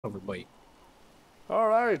Overbite.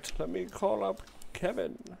 Alright, let me call up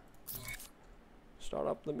Kevin. Start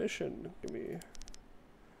up the mission. Give me...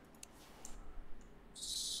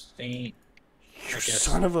 Saint. You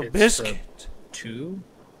son of a biscuit! 2?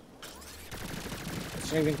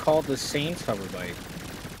 It's not even called the Saints Hoverbite.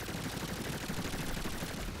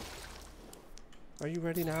 Are you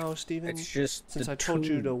ready now, Steven? It's just Since I told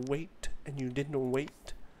you to wait, and you didn't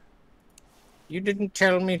wait. You didn't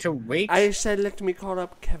tell me to wait. I said let me call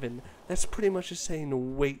up Kevin. That's pretty much just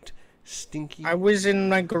saying wait, Stinky. I was in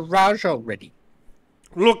my garage already.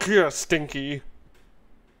 Look here, Stinky.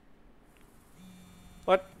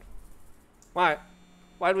 What? Why?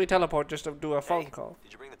 Why do we teleport just to do a phone call?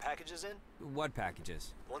 Did you bring the packages in? What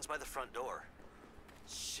packages? One's by the front door.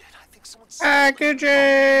 Shit, I think someone's...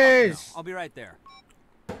 Packages! I'll be right there.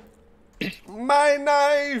 My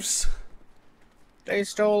knives! They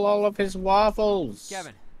stole all of his waffles.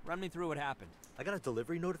 Kevin, run me through what happened. I got a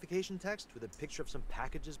delivery notification text with a picture of some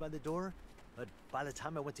packages by the door, but by the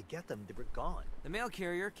time I went to get them, they were gone. The mail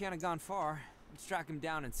carrier can't have gone far. Let's track him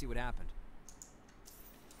down and see what happened.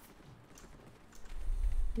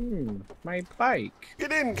 My bike.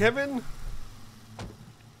 Get in, Kevin.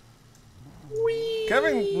 Whee.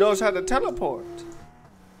 Kevin knows how to teleport.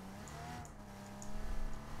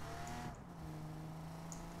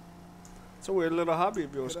 It's a weird little hobby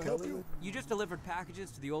of yours, Kelly. You just delivered packages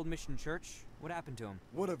to the old mission church? What happened to him?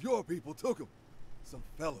 One of your people took him. Some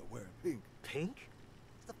fella wearing pink. Pink?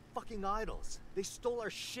 It's the fucking idols. They stole our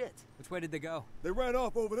shit. Which way did they go? They ran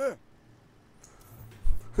off over there.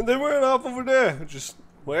 They went off over there. Just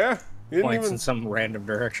where? You Points in some random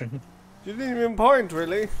direction. You didn't even point,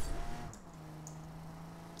 really.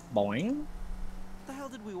 Boing. What the hell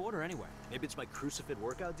did we order anyway? Maybe it's my Crucifid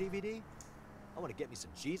workout DVD? I want to get me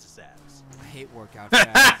some Jesus abs. I hate workout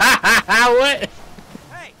abs. What?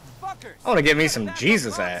 Hey, fuckers! I want to get me some Back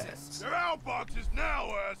Jesus up ass. boxes. They're out boxes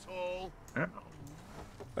now, asshole.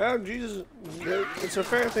 Well, Jesus, it's a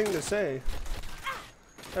fair thing to say.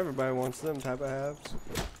 Everybody wants them type of halves.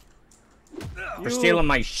 You're stealing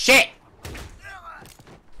my shit.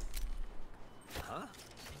 Huh?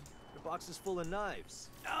 The box is full of knives.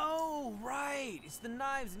 Oh, right! It's the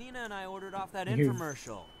knives Nina and I ordered off that You-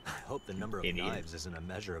 infomercial. I hope the number of Idiot. knives isn't a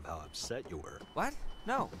measure of how upset you were. What?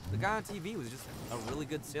 No, the guy on TV was just a really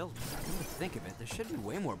good salesman. Come to think of it, there should be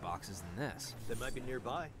way more boxes than this. They might be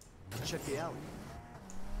nearby. Check the alley.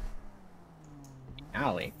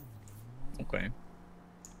 Alley. Okay.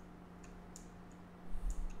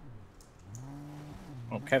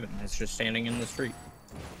 Oh, Kevin is just standing in the street.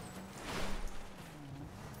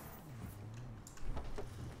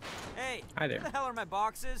 Hey, Hi there. where the hell are my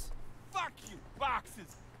boxes? Fuck you,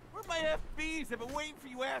 boxes! Where my FBs? I've been waiting for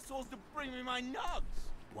you assholes to bring me my nugs!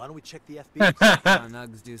 Why don't we check the FB?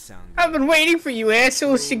 Nugs do sound good. I've been waiting for you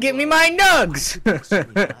assholes to get me my nugs. So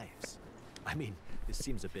many knives. I mean, this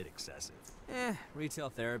seems a bit excessive. Retail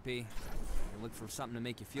therapy. You look for something to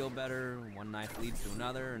make you feel better, one knife leads to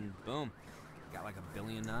another, and boom. Got like a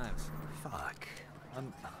billion knives. Fuck.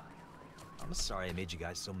 I'm sorry I made you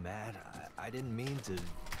guys so mad. I didn't mean to...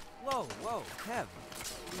 Whoa, Kev.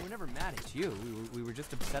 We were never mad at you. We were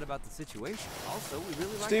just upset about the situation. Also, we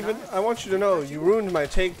really like Steven, knives. I want you to know you ruined my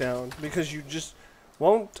takedown because you just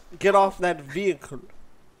won't get off that vehicle.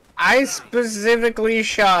 I specifically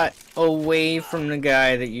shot away from the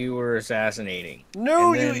guy that you were assassinating.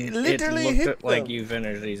 No, And you then literally it hit looked like them. you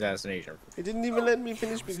finished the assassination. It didn't even let me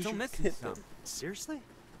finish because Still you missing hit them. some. Seriously?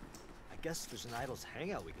 I guess there's an Idols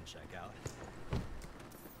hangout we can check out.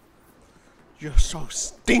 You're so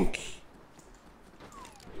stinky.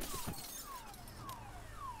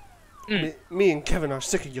 Me and Kevin are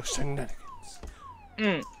sick of your shenanigans.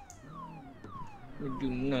 We do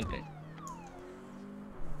nothing.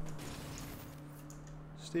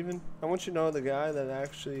 Steven, I want you to know the guy that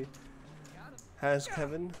actually has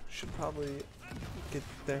Kevin should probably get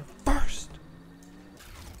there first.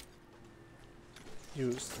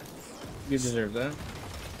 Used. You deserve that.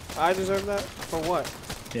 I deserve that? For what?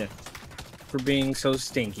 Yeah. For being so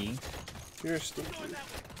stinky. You're stinky.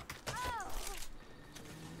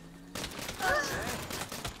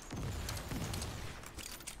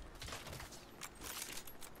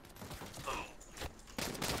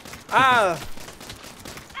 Ah!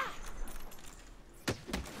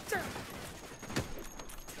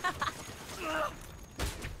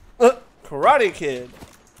 Karate Kid.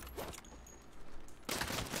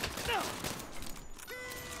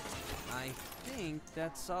 I think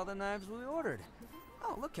that's all the knives we ordered.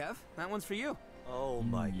 Oh, look, Kev. That one's for you. Oh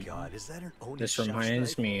my god, is that an Oni This chef's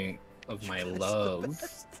reminds knife? me of my That's the love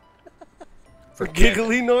best. for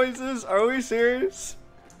Giggly noises? Are we serious?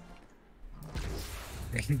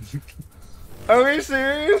 Are we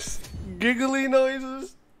serious? Giggly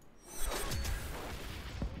noises?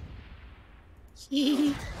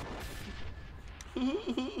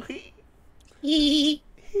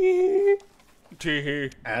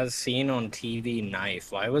 As seen on TV,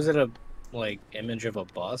 knife. Why was it a like image of a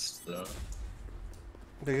bust though?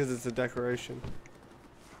 Because it's a decoration.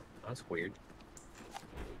 That's weird.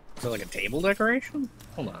 Is it like a table decoration?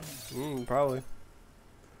 Hold on. Probably.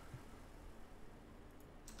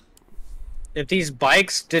 If these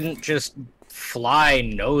bikes didn't just fly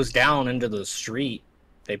nose down into the street,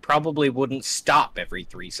 they probably wouldn't stop every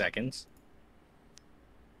 3 seconds.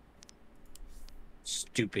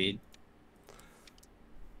 Stupid.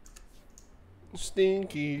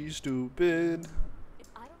 Stinky, stupid. If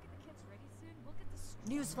I don't get the kids ready soon, we'll get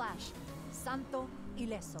the newsflash. Santo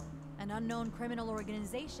Ileso, an unknown criminal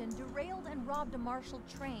organization, derailed and robbed a Marshall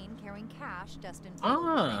train carrying cash destined for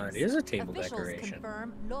Ah, Olympics. it is a table Officials decoration.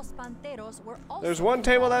 confirm Los Panteros were also There's one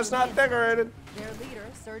table involved that's not in the incident. decorated. Their leader,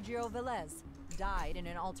 Sergio Velez, died in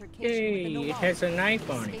an altercation Yay, with the it has a Nawali, knife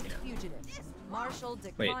an on it. escaped fugitive. Marshall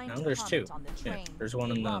Wait, declined now to there's two. comment on the Yeah, train, there's one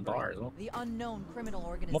in the robbery, bar as well. the unknown criminal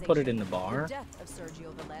organization, We'll put it in the bar. the death of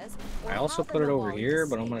Sergio Velez, I or also how the put it over Nawalis here,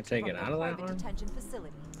 but I'm gonna escaped take from it the out of that private one. detention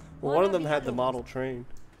facility. Well, one of them Juan had the Villalobos. model train.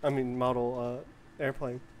 I mean, model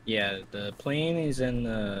airplane. Yeah, the plane is in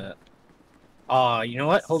the... you know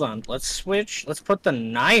what? Hold on. Let's switch. Let's put the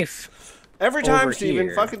knife. Every time, Over Steven,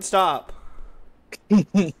 here. fucking stop.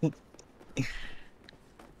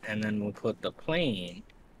 And then we'll put the plane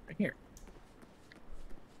right here.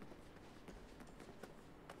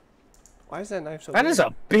 Why is that knife so That big? is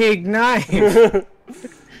a big knife.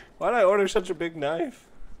 Why did I order such a big knife?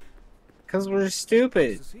 Because we're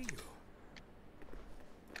stupid.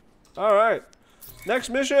 Alright. Next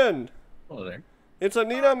mission. Oh, there. It's a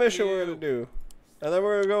Nina mission we're gonna do. And then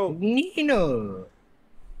we're gonna go. Nino.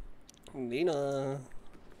 Nina.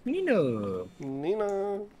 Nino.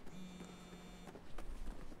 Nina.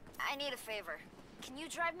 I need a favor. Can you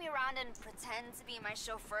drive me around and pretend to be my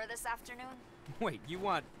chauffeur this afternoon? Wait, you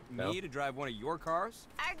want No. me to drive one of your cars?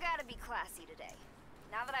 I gotta be classy today.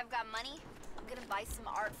 Now that I've got money, I'm gonna buy some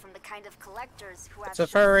art from the kind of collectors who have It's a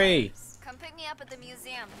furry. chauffeurs. Come pick me up at the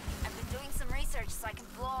museum. I've been doing some research so I can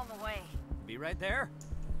blow them away. Be right there.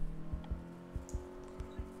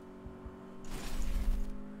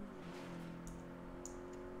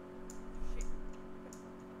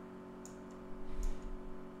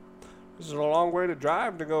 This is a long way to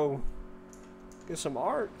drive to go get some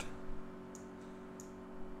art.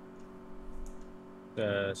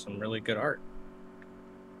 Some really good art.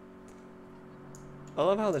 I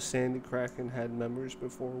love how the Sandy Kraken had members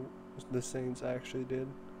before the Saints actually did.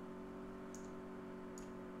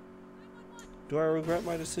 Do I regret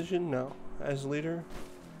my decision? No. As leader,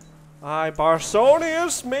 I,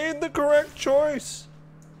 Barsonius, made the correct choice.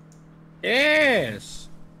 Yes.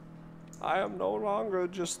 I am no longer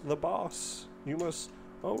just the boss. You must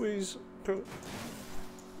always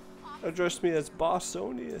address me as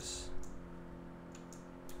Barsonius.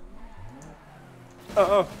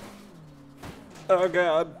 Uh-oh. Oh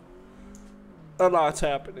god. A lot's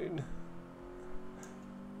happening.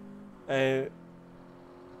 And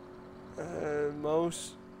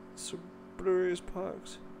most spurious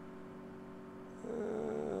pucks.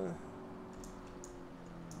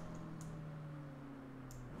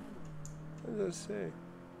 What does that say?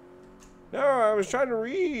 No, I was trying to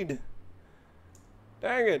read.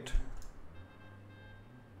 Dang it.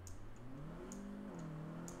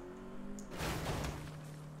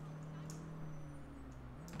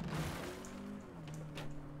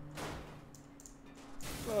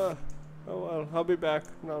 Oh well, I'll be back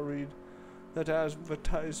and I'll read that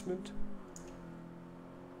advertisement.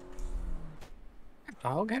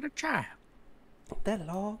 Dog had a child. That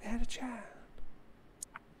log had a child.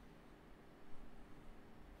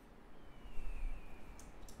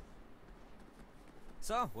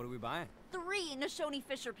 So, what are we buying? 3 Nashoni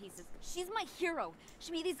Fisher pieces. She's my hero.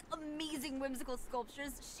 She made these amazing whimsical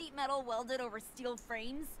sculptures, sheet metal welded over steel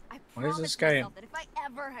frames. I Why is promised this guy- myself that if I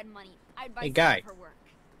ever had money, I'd buy Hey, some guy. of her work.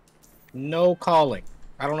 No calling.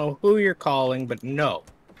 I don't know who you're calling, but no.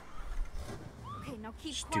 Okay, now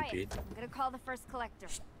keep Stupid. quiet. I'm gonna call the first collector.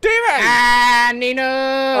 Steven! Ah, Nino!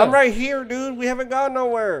 I'm right here, dude. We haven't gone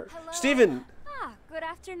nowhere. Hello? Steven! Ah, good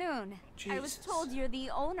afternoon. I was Jesus. told you're the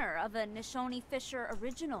owner of a Nashoni Fisher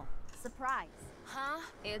original. Surprise. Huh?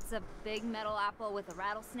 It's a big metal apple with a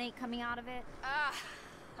rattlesnake coming out of it. Ah,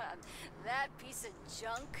 that piece of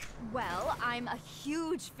junk. Well, I'm a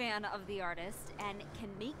huge fan of the artist and can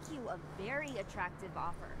make you a very attractive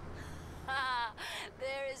offer.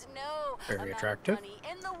 There is no Very amount attractive. of money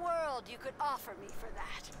in the world you could offer me for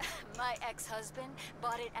that. My ex-husband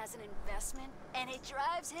bought it as an investment, and it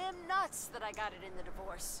drives him nuts that I got it in the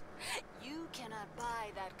divorce. You cannot buy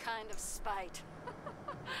that kind of spite.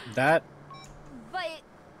 That But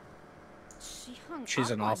she hung she's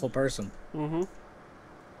up an on awful me. person.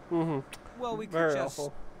 Well, we could Very just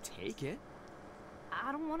awful. take it.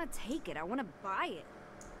 I don't want to take it. I want to buy it.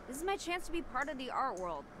 This is my chance to be part of the art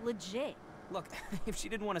world. Legit. Look, if she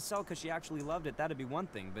didn't want to sell because she actually loved it, that'd be one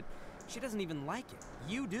thing, but she doesn't even like it.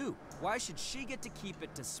 You do. Why should she get to keep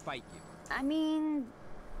it to spite you? I mean,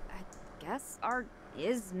 I guess art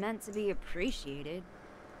is meant to be appreciated.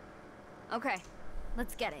 Okay,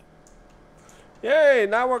 let's get it. Yay!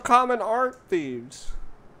 Now we're common art thieves.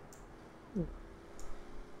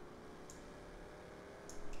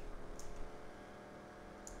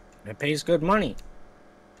 It pays good money.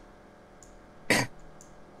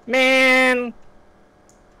 Man,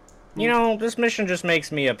 you know, this mission just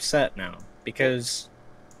makes me upset now because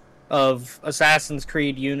of Assassin's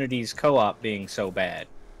Creed Unity's co-op being so bad.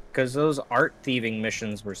 Because those art thieving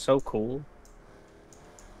missions were so cool.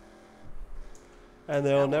 And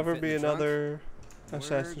there'll That won't never fit be in the trunk. another We're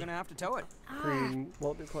Assassin's gonna have to tow it. Creed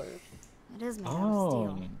multiplayer. It is made out of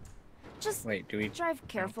Oh. steel. Just Wait, do we... drive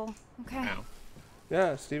careful, okay? Ow.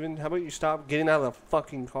 Yeah, Steven, how about you stop getting out of the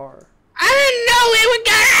fucking car? I didn't know we were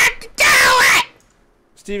gonna have to do it!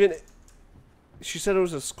 Steven, she said it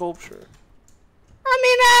was a sculpture. I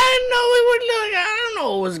mean, I didn't know we were doing. I don't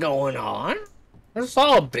know what was going on. I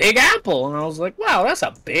saw a big apple, and I was like, wow, that's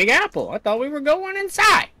a big apple. I thought we were going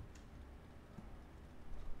inside.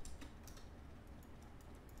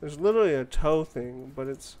 There's literally a toe thing, but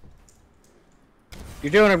it's...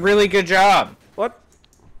 You're doing a really good job. What?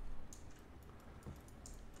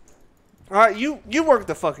 Alright, you work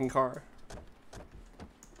the fucking car.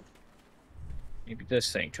 Maybe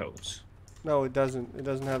this thing toes. No, it doesn't. It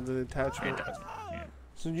doesn't have the attachment. It doesn't. Yeah.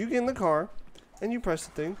 So you get in the car, and you press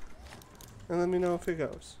the thing, and let me know if it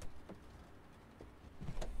goes.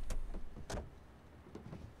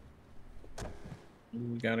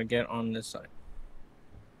 We gotta get on this side.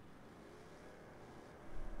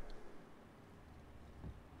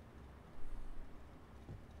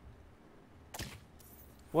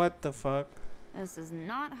 What the fuck? This is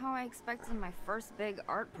not how I expected my first big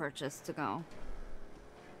art purchase to go.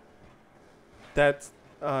 That's...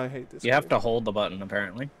 I hate this You have game. to hold the button,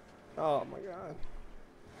 apparently. Oh my god.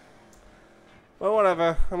 Well,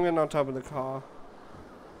 whatever. I'm getting on top of the car.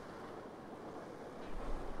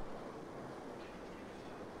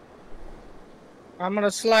 I'm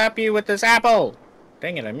gonna slap you with this apple.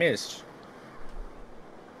 Dang it, I missed.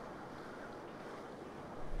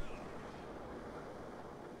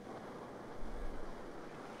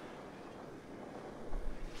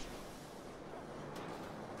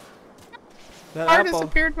 That Car apple,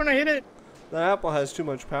 disappeared when I hit it. that apple has too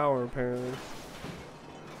much power, apparently.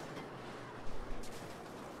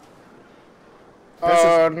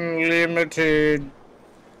 Unlimited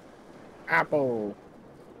apple.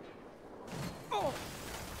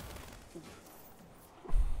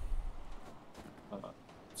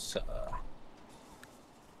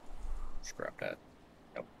 Let's grab that.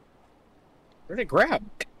 Nope. Where'd it grab?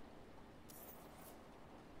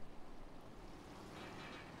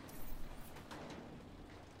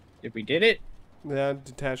 Did we did it? Yeah,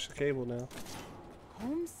 detach the cable now.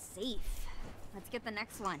 Home safe. Let's get the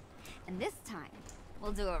next one. And this time,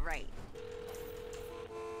 we'll do it right.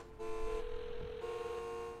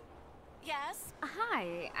 Yes?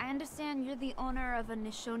 Hi, I understand you're the owner of a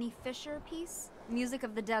Nishoni Fisher piece? Music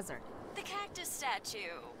of the Desert. The cactus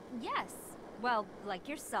statue. Yes. Well, like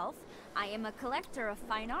yourself, I am a collector of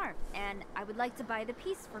fine art, and I would like to buy the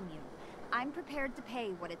piece from you. I'm prepared to pay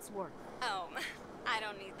what it's worth. Oh, I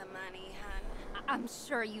don't need the money, hun. I'm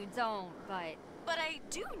sure you don't, but... But I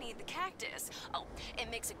do need the cactus. Oh, it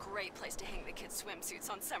makes a great place to hang the kids' swimsuits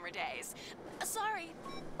on summer days. Sorry.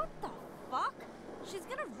 What the fuck? She's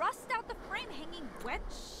gonna rust out the frame hanging wet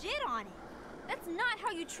shit on it. That's not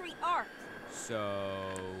how you treat art. So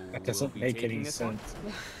That doesn't we'll be make taking any this one? sense.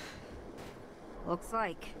 Looks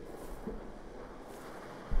like.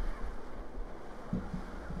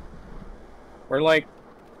 We're like...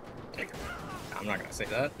 I'm not gonna say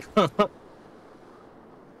that.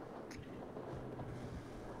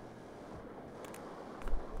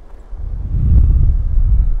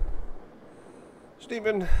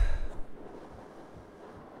 Steven.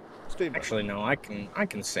 Steven. Actually, no, I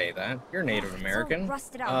can say that. You're Native American. It's all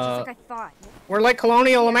rusted out, just like I thought. We're like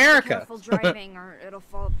colonial Be America. careful driving, or it'll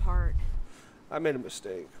fall apart. I made a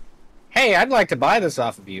mistake. Hey, I'd like to buy this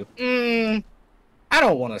off of you. I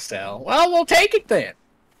don't want to sell. Well, we'll take it then.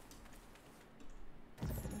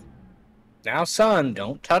 Now, son,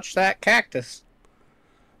 don't touch that cactus.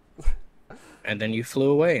 And then you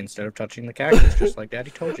flew away instead of touching the cactus, just like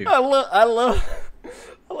Daddy told you. I love it.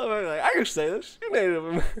 Like, I can say this. You're Native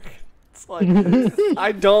American. It's like,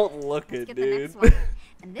 I don't look it, Get dude. the next one.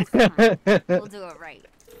 And this time, we'll do it right.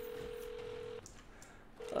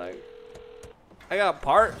 Like, I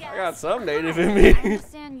got some Native in I me.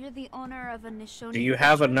 understand you're the owner of a Nishoni. Do you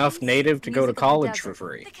have enough Native to go to Music of the college for desert.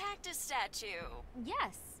 free? The cactus statue.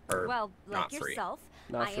 Yes. Or Well, not like free. yourself,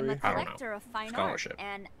 Not I am free? a I don't know. collector of fine Scholarship. art,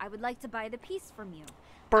 and I would like to buy the piece from you.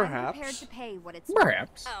 Perhaps. I'm prepared to pay what it's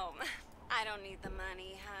Perhaps. Oh, I don't need the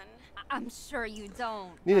money, hun. I'm sure you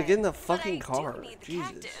don't. Nina, but- get in the But fucking I car. do need the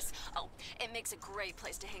Jesus. cactus. Oh, it makes a great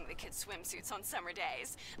place to hang the kids' swimsuits on summer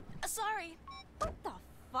days. Sorry. What the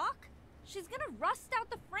fuck? She's gonna rust out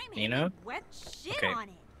the frame and Nina? get wet shit Okay. on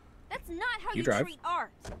it. That's not how You you drive. treat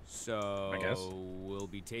art. So, I guess. we'll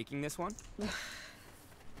be taking this one?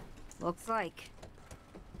 Looks like.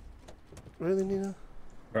 Really, Nina?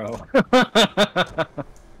 Bro.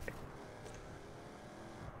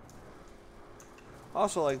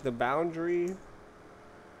 Also, like, the boundary.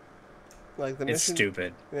 Like, the It's mission.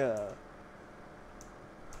 stupid. Yeah.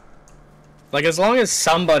 Like, as long as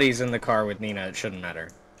somebody's in the car with Nina, it shouldn't matter.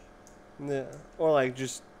 Yeah. Or, like,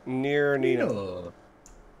 just near Nina. Ugh.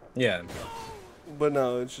 Yeah. But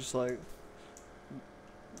no, it's just like.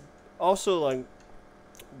 Also, like,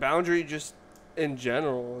 boundary just in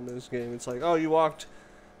general in this game. It's like, oh, you walked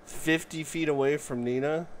 50 feet away from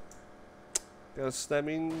Nina. Guess that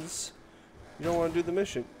means you don't want to do the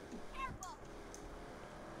mission.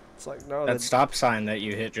 It's like, no, That stop sign that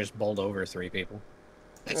you hit just bowled over 3 people.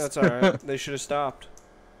 that's alright. They should have stopped.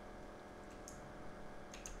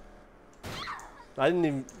 I didn't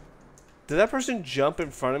even. Did that person jump in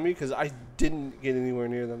front of me? Because I didn't get anywhere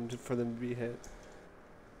near them for them to be hit.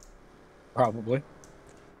 Probably.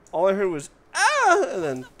 All I heard was, ah! And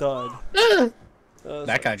then thud.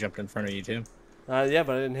 That guy jumped in front of you, too. Yeah,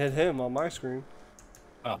 but I didn't hit him on my screen.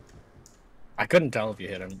 Oh. I couldn't tell if you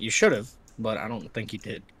hit him. You should have, but I don't think you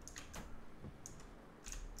did.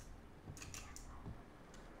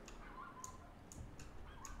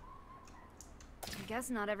 I guess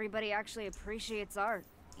not everybody actually appreciates art,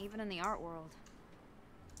 even in the art world.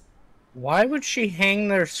 Why would she hang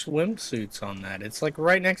their swimsuits on that? It's like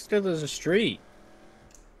right next to the street.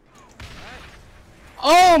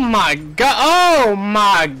 Oh my god! Oh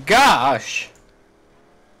my gosh!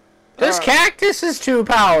 This cactus is too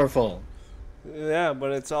powerful. Yeah,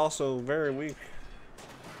 but it's also very weak.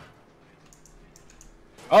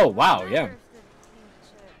 Oh wow, yeah.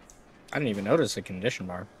 I didn't even notice the condition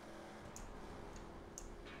bar.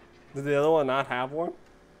 Did the other one not have one?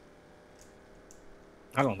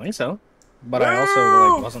 I don't think so. But I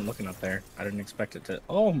also like wasn't looking up there. I didn't expect it to.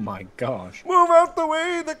 Oh my gosh! Move out the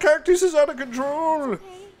way! The cactus is out of control! Okay,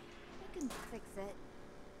 I can fix it.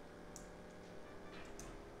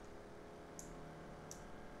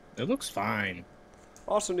 It looks fine.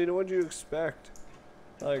 Also, Nina, what'd you expect?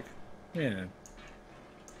 Like, Yeah.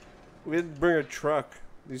 we had to bring a truck.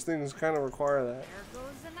 These things kind of require that. There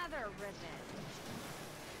goes another rivet.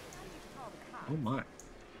 How do you call the cops? Oh my.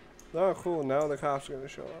 Oh, cool. Now the cops are going to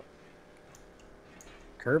show up.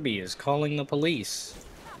 Kirby is calling the police.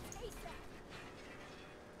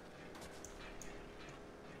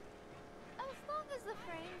 As long as the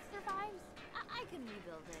frame survives, I can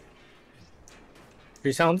rebuild it.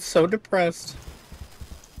 She sounds so depressed.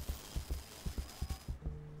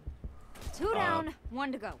 2 down,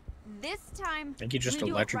 1 to go. This time, I think you just we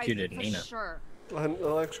do it electrocuted right for Nina. Sure. I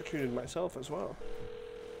electrocuted myself as well.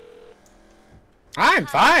 I'm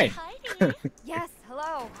fine. Yes,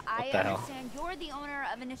 hello. I the hell? understand you're the owner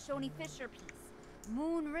of a Nishoni Fisher piece,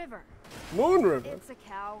 Moon River. Moon River? It's a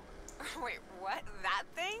cow. Wait, what? That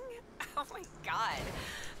thing? Oh my god.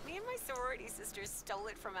 Me and my sorority sisters stole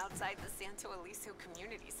it from outside the Santo Eliso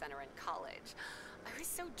Community Center in college. I was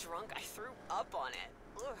so drunk I threw up on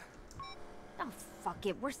it. Ugh. Oh, fuck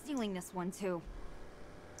it. We're stealing this one, too.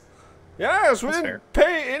 Yes, we That's didn't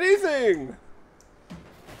pay anything!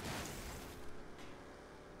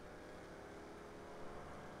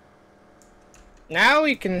 Now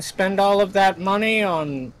we can spend all of that money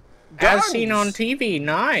on, as seen on TV,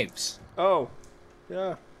 knives. Oh,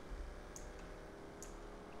 yeah.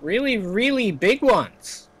 Really, really big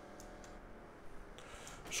ones.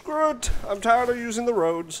 Screw it. I'm tired of using the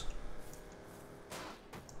roads.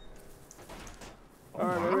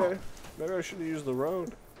 Alright, maybe I should have used the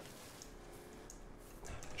road.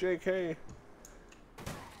 JK.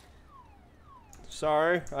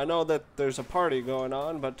 Sorry, I know that there's a party going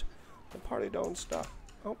on, but The party don't stop.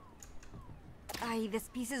 Oh. Ay, this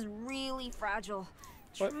piece is really fragile.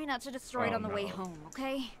 What? Try not to destroy it Oh, on the way no. home,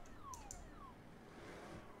 okay?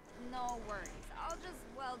 No worries. I'll just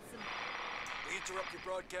weld some... We interrupt your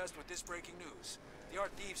broadcast with this breaking news. The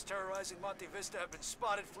art thieves terrorizing Monte Vista have been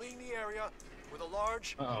spotted fleeing the area with a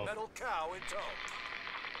large metal cow in tow.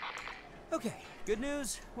 Okay, good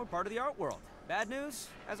news, we're part of the art world. Bad news,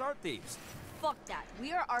 as art thieves. Fuck that.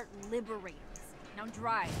 We are art liberators. Now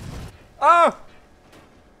drive. Ah!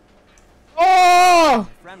 Oh!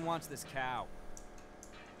 My friend wants this cow.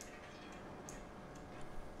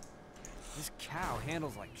 This cow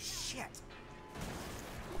handles like shit.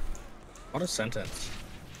 What a sentence.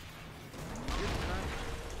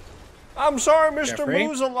 I'm sorry, Mr. Jeffrey?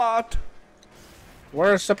 Moose-a-lot.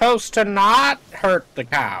 We're supposed to not hurt the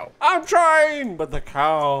cow. I'm trying, but the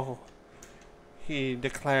cow, he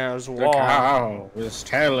declares The war. cow is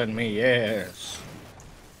telling me yes.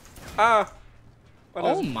 Ah. What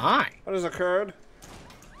Oh has- my. What has occurred?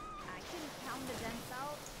 I can pound the dents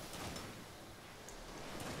out.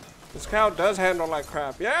 This cow does handle like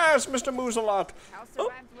crap. Yes, Mr. Moose-a-lot. Cow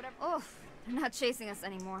survived whatever. Oh, they're not chasing us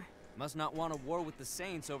anymore. Must not want a war with the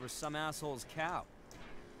Saints over some asshole's cow.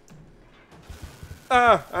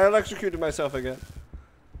 Ah, I electrocuted myself again.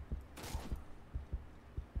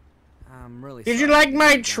 I'm really Did you sorry. like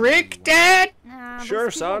my trick, Dad? Nah, Sure,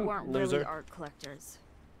 those people son, weren't loser. really art collectors.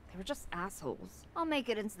 They were just assholes. I'll make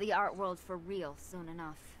it into the art world for real soon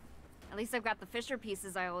enough. At least I've got the Fisher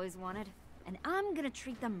pieces I always wanted. And I'm gonna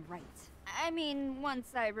treat them right. I mean,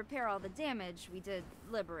 once I repair all the damage we did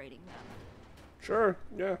liberating them. Sure,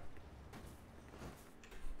 yeah.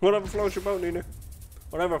 Whatever floats your boat, Nina.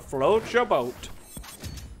 Whatever floats your boat.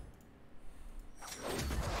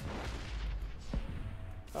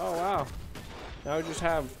 Oh, wow. Now we just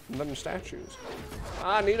have them statues.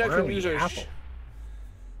 Ah, Nina Where are can we, use her. Apple?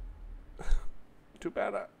 Too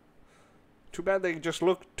bad. Too bad they just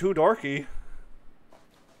look too dorky.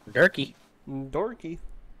 Durkey. Dorky.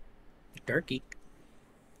 Durkey.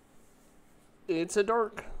 It's a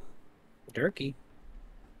dork. Durkey.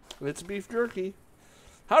 It's beef jerky.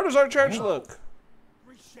 How does our church look?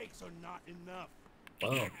 3 shakes are not enough.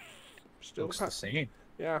 Whoa. Still Looks the same.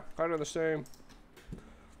 Yeah, kind of the same.